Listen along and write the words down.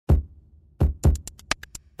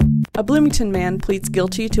A Bloomington man pleads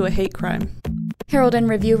guilty to a hate crime. Herald and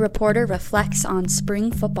Review reporter reflects on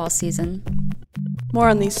spring football season. More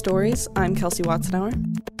on these stories. I'm Kelsey Watson-Hour.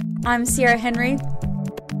 I'm Sierra Henry.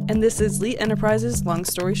 And this is Lee Enterprises Long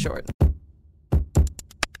Story Short.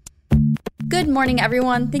 Good morning,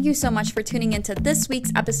 everyone. Thank you so much for tuning into this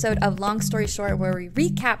week's episode of Long Story Short, where we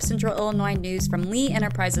recap Central Illinois news from Lee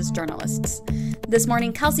Enterprises journalists. This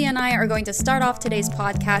morning, Kelsey and I are going to start off today's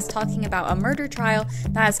podcast talking about a murder trial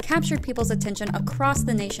that has captured people's attention across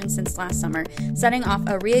the nation since last summer, setting off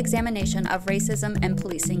a re-examination of racism and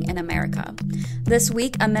policing in America. This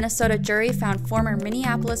week, a Minnesota jury found former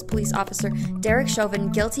Minneapolis police officer Derek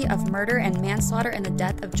Chauvin guilty of murder and manslaughter in the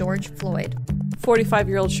death of George Floyd.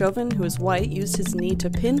 45-year-old Chauvin, who is white, used his knee to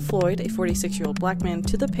pin Floyd, a 46-year-old black man,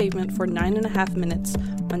 to the pavement for 9.5 minutes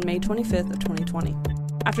on May 25th of 2020.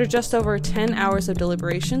 After just over 10 hours of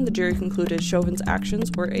deliberation, the jury concluded Chauvin's actions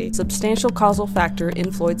were a substantial causal factor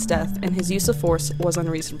in Floyd's death, and his use of force was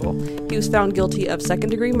unreasonable. He was found guilty of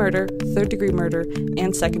second-degree murder, third-degree murder,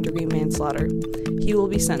 and second-degree manslaughter. He will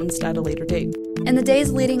be sentenced at a later date. In the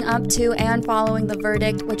days leading up to and following the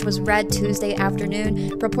verdict, which was read Tuesday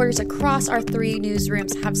afternoon, reporters across our three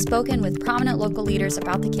newsrooms have spoken with prominent local leaders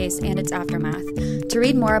about the case and its aftermath. To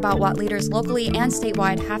read more about what leaders locally and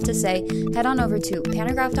statewide have to say, head on over to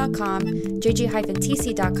Panagraph.com,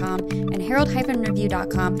 jg-tc.com, and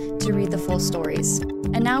herald-review.com to read the full stories.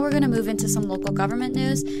 And now we're going to move into some local government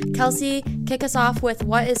news. Kelsey, kick us off with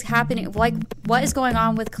what is happening, what is going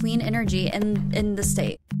on with clean energy in the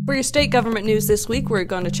state. For your state government news this week, we're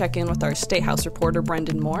going to check in with our State House reporter,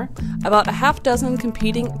 Brendan Moore. About a half dozen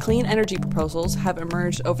competing clean energy proposals have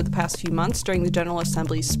emerged over the past few months during the General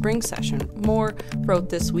Assembly's spring session, Moore wrote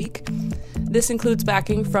this week. This includes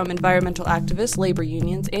backing from environmental activists, labor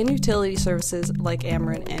unions, and utility services like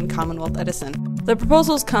Ameren and Commonwealth Edison. The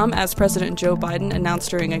proposals come as President Joe Biden announced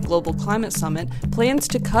during a global climate summit plans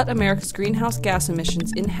to cut America's greenhouse gas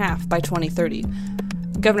emissions in half by 2030.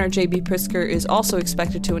 Governor J.B. Pritzker is also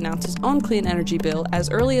expected to announce his own clean energy bill as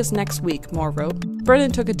early as next week, Moore wrote.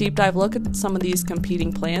 Brendan took a deep dive look at some of these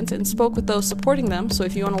competing plans and spoke with those supporting them, so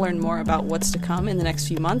if you want to learn more about what's to come in the next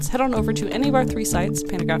few months, head on over to any of our three sites,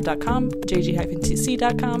 panagraph.com,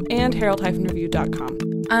 jg-tc.com, and herald-review.com.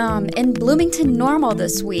 In Bloomington Normal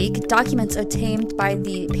this week, documents obtained by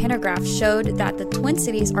the Panagraph showed that the Twin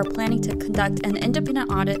Cities are planning to conduct an independent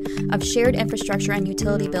audit of shared infrastructure and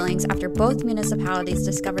utility billings after both municipalities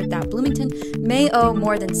discovered that Bloomington may owe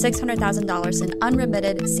more than $600,000 in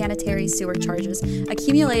unremitted sanitary sewer charges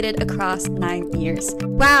accumulated across 9 years.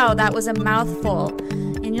 Wow, that was a mouthful.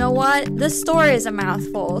 And you know what? This story is a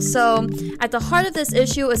mouthful. So, at the heart of this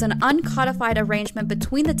issue is an uncodified arrangement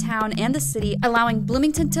between the town and the city, allowing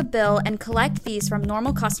Bloomington to bill and collect fees from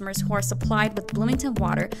normal customers who are supplied with Bloomington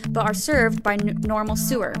water but are served by normal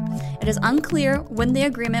sewer. It is unclear when the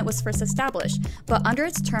agreement was first established, but under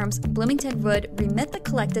its terms, Bloomington would remit the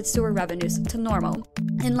collected sewer revenues to Normal.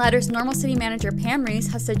 In letters, Normal City Manager Pam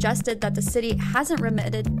Reese has suggested that the city hasn't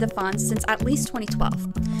remitted the funds since at least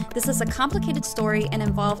 2012. This is a complicated story and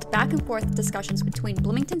involved back and forth discussions between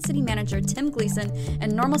Bloomington City Manager Tim Gleason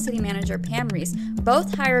and Normal City Manager Pam Reese,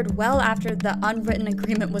 both hired well after the unwritten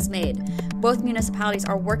agreement was made. Both municipalities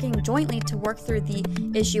are working jointly to work through the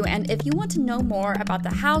issue, and if you want to know more about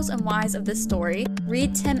the hows and whys of this story,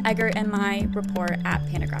 read Tim Eggert and my report at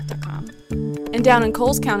panagraph.com. And down in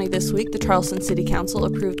Coles County this week, the Charleston City Council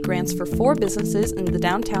approved grants for 4 businesses in the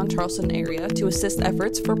downtown Charleston area to assist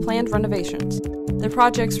efforts for planned renovations. The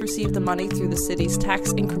projects received the money through the city's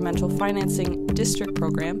Tax Incremental Financing District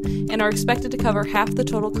program and are expected to cover half the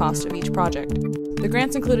total cost of each project. The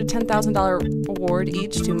grants include a $10,000 award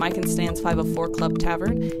each to Mike and Stan's 504 Club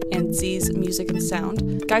Tavern and Z's Music and Sound.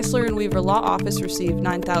 Geisler and Weaver Law Office received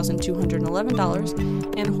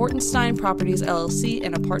 $9,211, and Hortenstein Properties LLC,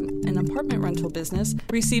 an apartment rental business,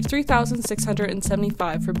 received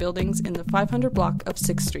 $3,675 for buildings in the 500 block of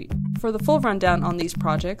 6th Street. For the full rundown on these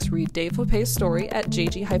projects, read Dave LePay's story at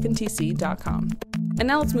jg-tc.com. And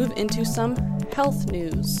now let's move into some health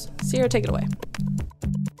news. Sierra, take it away.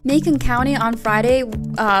 Macon County on Friday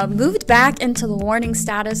moved back into the warning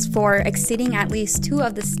status for exceeding at least 2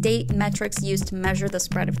 of the state metrics used to measure the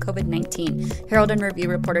spread of COVID-19, Herald and Review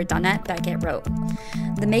reporter Donette Beckett wrote.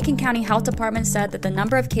 The Macon County Health Department said that the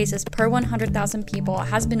number of cases per 100,000 people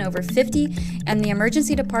has been over 50, and the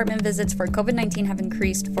emergency department visits for COVID-19 have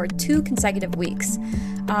increased for 2 consecutive weeks.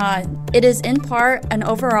 It is in part an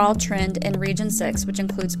overall trend in Region 6, which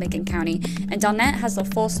includes Macon County, and Donette has the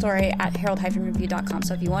full story at herald-review.com,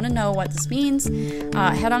 so if you want to know what this means,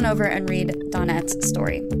 head on over and read Donette's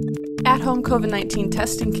story. At-home COVID-19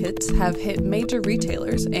 testing kits have hit major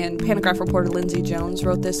retailers, and Pantagraph reporter Lindsay Jones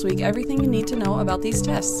wrote this week everything you need to know about these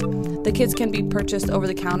tests. The kits can be purchased over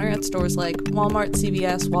the counter at stores like Walmart,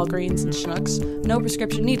 CVS, Walgreens, and Schnucks. No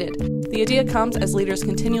prescription needed. The idea comes as leaders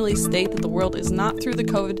continually state that the world is not through the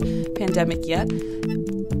COVID pandemic yet,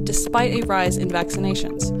 despite a rise in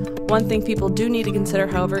vaccinations. One thing people do need to consider,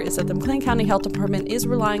 however, is that the McLean County Health Department is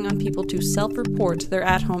relying on people to self-report their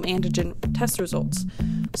at-home antigen test results.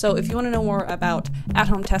 So if you want to know more about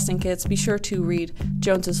at-home testing kits, be sure to read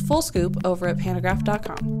Jones's full scoop over at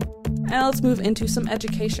Pantagraph.com. Now let's move into some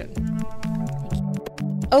education.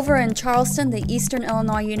 Over in Charleston, the Eastern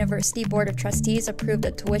Illinois University Board of Trustees approved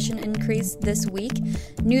a tuition increase this week.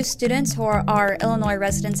 New students who are Illinois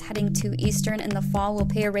residents heading to Eastern in the fall will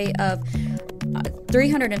pay a rate of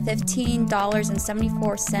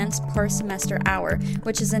 $315.74 per semester hour,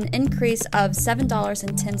 which is an increase of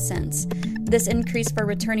 $7.10. This increase for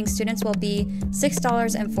returning students will be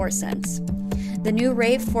 $6.04. The new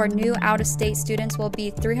rate for new out-of-state students will be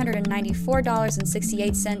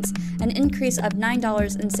 $394.68, an increase of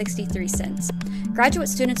 $9.63. Graduate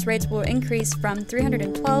students' rates will increase from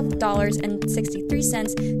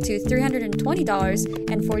 $312.63 to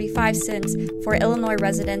 $320.45 for Illinois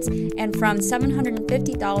residents, and from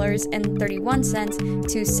 $750.31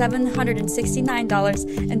 to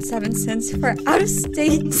 $769.07 for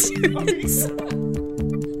out-of-state students.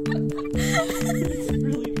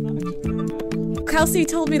 Kelsey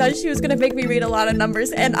told me that she was going to make me read a lot of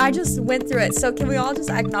numbers, and I just went through it. So can we all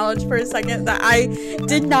just acknowledge for a second that I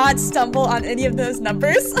did not stumble on any of those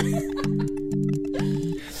numbers?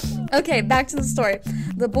 Okay, back to the story.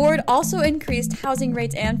 The board also increased housing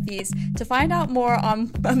rates and fees. To find out more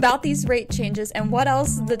about these rate changes and what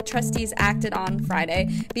else the trustees acted on Friday,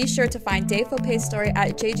 be sure to find Dave Fopay's story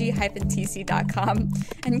at jg-tc.com.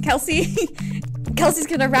 And Kelsey's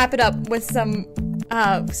going to wrap it up with some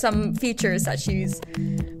features that she's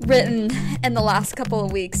written in the last couple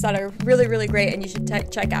of weeks that are really, really great and you should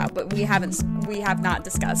check out, but we have not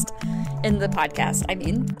discussed in the podcast,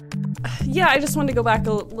 Yeah, I just wanted to go back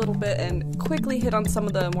a little bit and quickly hit on some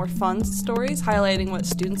of the more fun stories, highlighting what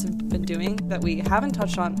students have been doing that we haven't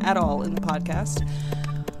touched on at all in the podcast.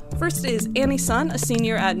 First is Annie Sun, a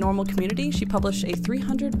senior at Normal Community. She published a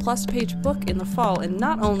 300-plus page book in the fall, and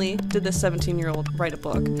not only did this 17-year-old write a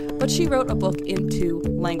book, but she wrote a book in 2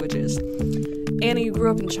 languages. Annie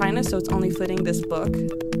grew up in China, so it's only fitting this book,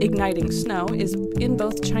 Igniting Snow, is in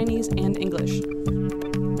both Chinese and English.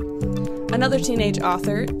 Another teenage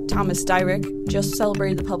author, Thomas Dyrick, just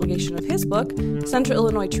celebrated the publication of his book, Central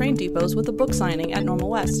Illinois Train Depots, with a book signing at Normal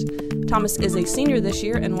West. Thomas is a senior this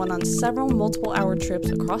year and went on several multiple-hour trips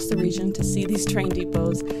across the region to see these train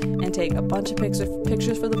depots and take a bunch of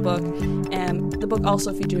pictures for the book, and the book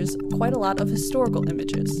also features quite a lot of historical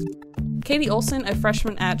images. Katie Olson, a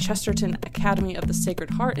freshman at Chesterton Academy of the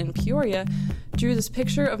Sacred Heart in Peoria, drew this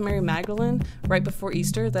picture of Mary Magdalene right before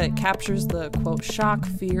Easter that captures the, quote, shock,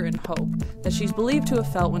 fear, and hope that she's believed to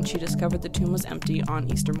have felt when she discovered the tomb was empty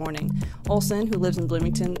on Easter morning. Olson, who lives in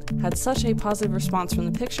Bloomington, had such a positive response from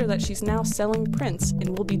the picture that she's now selling prints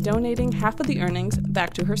and will be donating half of the earnings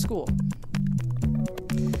back to her school.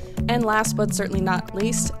 And last but certainly not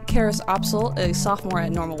least, Karis Opsel, a sophomore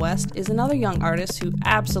at Normal West, is another young artist who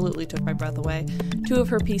absolutely took my breath away. 2 of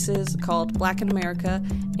her pieces, called Black in America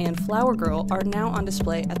and Flower Girl, are now on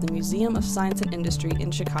display at the Museum of Science and Industry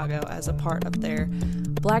in Chicago as a part of their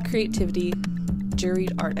Black Creativity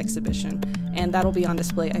juried art exhibition, and that'll be on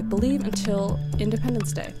display, I believe, until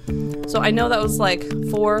Independence Day. So I know that was like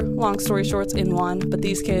 4 long story shorts in one, but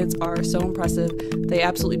these kids are so impressive. They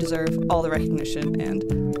absolutely deserve all the recognition, and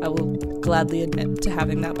I will gladly admit to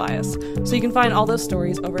having that bias. So you can find all those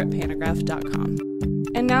stories over at Pantagraph.com.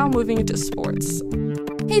 And now moving into sports.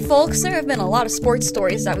 Hey folks, there have been a lot of sports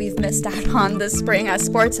stories that we've missed out on this spring as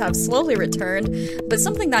sports have slowly returned, but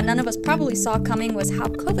something that none of us probably saw coming was how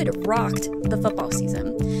COVID rocked the football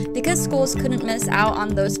season. Because schools couldn't miss out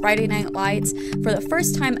on those Friday night lights, for the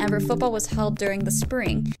first time ever, football was held during the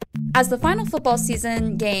spring. As the final football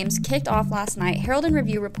season games kicked off last night, Herald and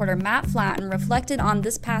Review reporter Matt Flatten reflected on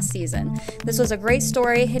this past season. This was a great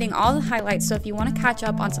story, hitting all the highlights, so if you want to catch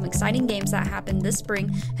up on some exciting games that happened this spring,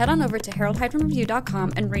 head on over to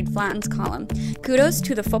herald-review.com and read Flatten's column. Kudos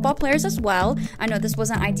to the football players as well. I know this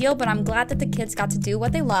wasn't ideal, but I'm glad that the kids got to do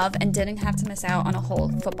what they love and didn't have to miss out on a whole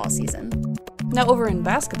football season. Now over in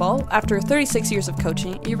basketball, after 36 years of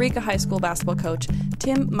coaching, Eureka High School basketball coach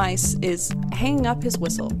Tim Mice is hanging up his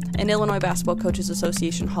whistle. An Illinois Basketball Coaches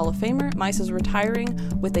Association Hall of Famer, Mice is retiring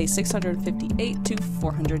with a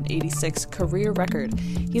 658-486 career record.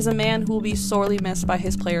 He's a man who will be sorely missed by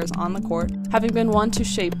his players on the court, having been one to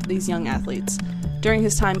shape these young athletes. During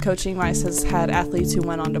his time coaching, Mice has had athletes who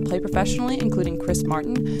went on to play professionally, including Chris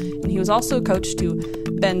Martin, and he was also coach to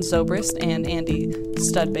Ben Zobrist and Andy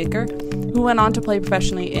Studbaker, who went on to play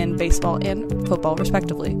professionally in baseball and football,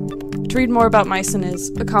 respectively. To read more about Mice and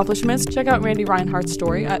his accomplishments, check out Randy Reinhardt's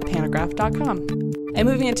story at Panagraph.com. And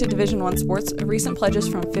moving into Division I sports, recent pledges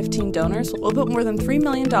from 15 donors will put more than $3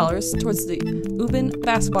 million towards the Ubin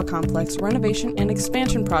Basketball Complex renovation and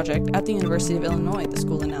expansion project at the University of Illinois, the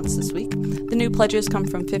school announced this week. The new pledges come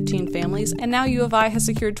from 15 families, and now U of I has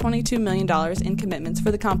secured $22 million in commitments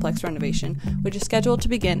for the complex renovation, which is scheduled to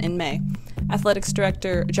begin in May. Athletics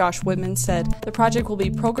Director Josh Whitman said the project will be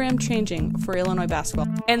program-changing for Illinois basketball.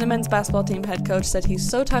 And the men's basketball team head coach said he's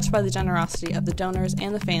so touched by the generosity of the donors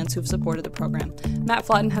and the fans who've supported the program. Matt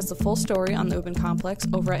Flatten has the full story on the Ubin Complex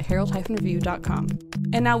over at herald-review.com.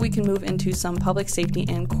 And now we can move into some public safety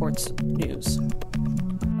and courts news.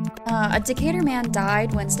 A Decatur man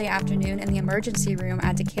died Wednesday afternoon in the emergency room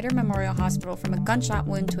at Decatur Memorial Hospital from a gunshot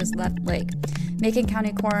wound to his left leg. Macon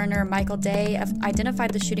County Coroner Michael Day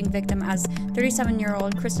identified the shooting victim as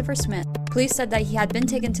 37-year-old Christopher Smith. Police said that he had been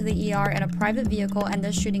taken to the ER in a private vehicle, and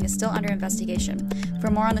this shooting is still under investigation. For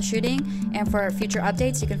more on the shooting and for future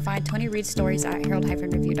updates, you can find Tony Reed's stories at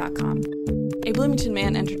herald-review.com. A Bloomington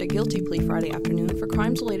man entered a guilty plea Friday afternoon for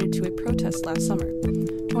crimes related to a protest last summer.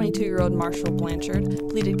 22-year-old Marshall Blanchard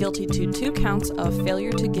pleaded guilty to 2 counts of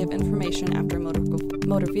failure to give information after a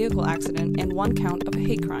motor vehicle accident and 1 count of a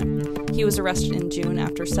hate crime. He was arrested in June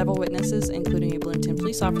after several witnesses, including a Bloomington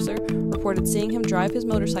police officer, reported seeing him drive his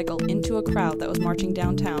motorcycle into a crowd that was marching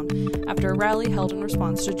downtown after a rally held in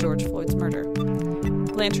response to George Floyd's murder.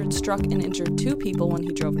 Blanchard struck and injured 2 people when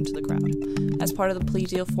he drove into the crowd. As part of the plea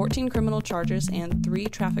deal, 14 criminal charges and 3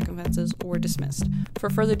 traffic offenses were dismissed.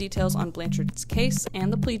 For further details on Blanchard's case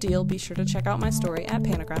and the plea deal, be sure to check out my story at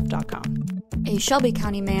Panagraph.com. A Shelby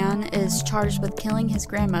County man is charged with killing his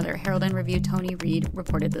grandmother, Herald and Review Tony Reed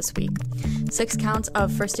reported this week. 6 counts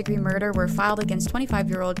of first-degree murder were filed against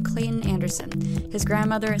 25-year-old Clayton Anderson. His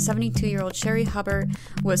grandmother, 72-year-old Sherry Hubbard,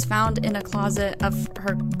 was found in a closet of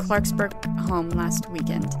her Clarksburg home last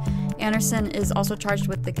weekend. Anderson is also charged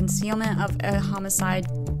with the concealment of a homicide,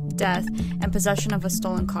 death, and possession of a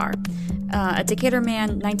stolen car. A Decatur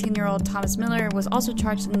man, 19-year-old Thomas Miller, was also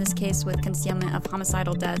charged in this case with concealment of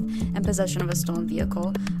homicidal death and possession of a stolen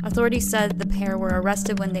vehicle. Authorities said the pair were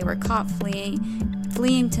arrested when they were caught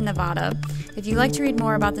fleeing to Nevada. If you'd like to read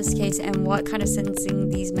more about this case and what kind of sentencing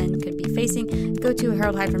these men could be facing, go to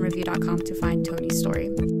herald-review.com to find Tony's story.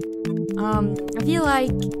 I feel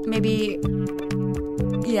like maybe,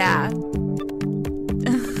 yeah,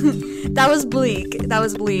 that was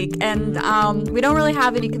bleak, and we don't really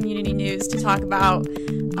have any community news to talk about,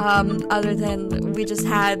 other than we just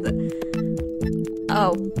had,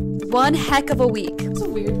 one heck of a week. It was a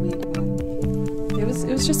weird week, man.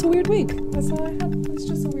 It was just a weird week. That's all I had. It was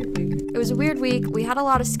just a weird week. It was a weird week. We had a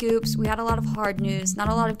lot of scoops. We had a lot of hard news, not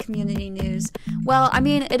a lot of community news. Well, I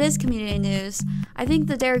mean, it is community news. I think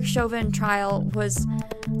the Derek Chauvin trial was,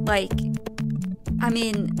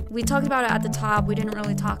 we talked about it at the top. We didn't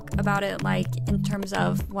really talk about it, in terms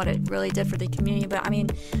of what it really did for the community. But,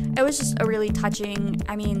 it was just a really touching,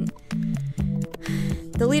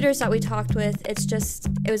 the leaders that we talked with, it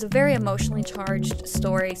was a very emotionally charged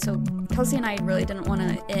story. So Kelsey and I really didn't want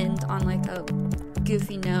to end on, a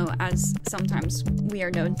goofy note, as sometimes we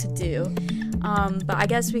are known to do. But I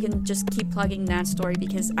guess we can just keep plugging that story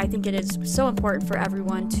because I think it is so important for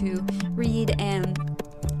everyone to read, and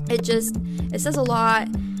it says a lot.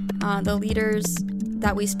 The leaders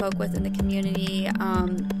that we spoke with in the community,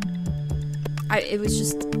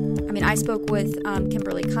 I spoke with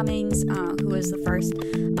Kimberly Cummings, who was the first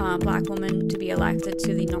Black woman to be elected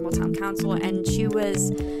to the Normaltown Council, and she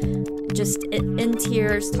was just in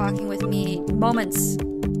tears talking with me minutes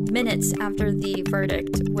after the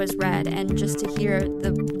verdict was read, and just to hear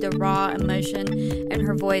the raw emotion in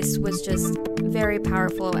her voice was just very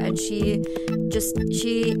powerful. And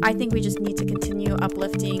I think we just need to continue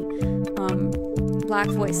uplifting Black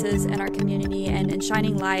voices in our community and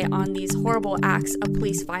shining light on these horrible acts of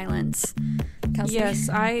police violence. Kelsey? Yes,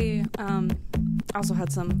 I also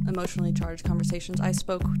had some emotionally charged conversations. I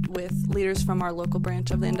spoke with leaders from our local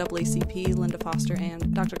branch of the NAACP, Linda Foster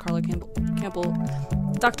and Dr. Carla Campbell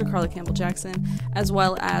Jackson, as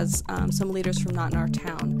well as some leaders from Not in Our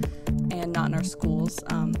Town and Not in Our Schools.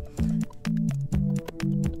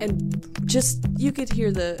 just, you could hear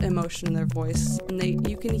the emotion in their voice, and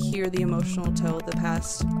you can hear the emotional toll the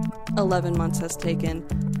past 11 months has taken,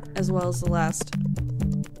 as well as the last,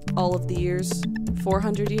 all of the years,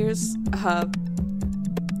 400 years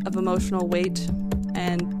of emotional weight.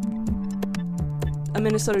 And a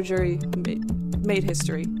Minnesota jury made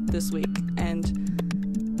history this week, and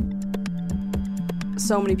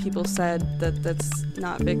so many people said that that's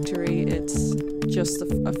not victory, it's just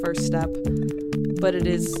a first step, but it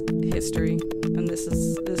is history, and this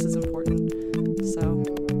is important. So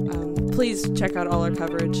please check out all our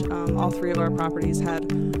coverage. All three of our properties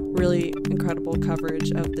had really incredible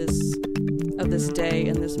coverage of this day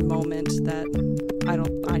and this moment that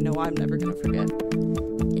I know I'm never going to forget.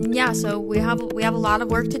 Yeah, so we have a lot of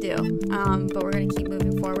work to do, but we're going to keep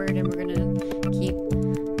moving forward, and we're going to keep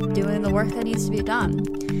doing the work that needs to be done.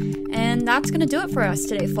 And that's going to do it for us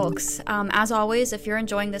today, folks. As always, if you're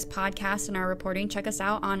enjoying this podcast and our reporting, check us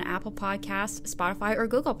out on Apple Podcasts, Spotify, or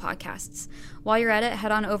Google Podcasts. While you're at it,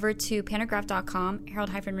 head on over to Panagraph.com,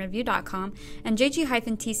 Herald-Review.com, and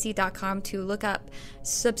JG-TC.com to look up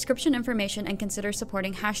subscription information and consider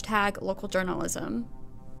supporting #local journalism.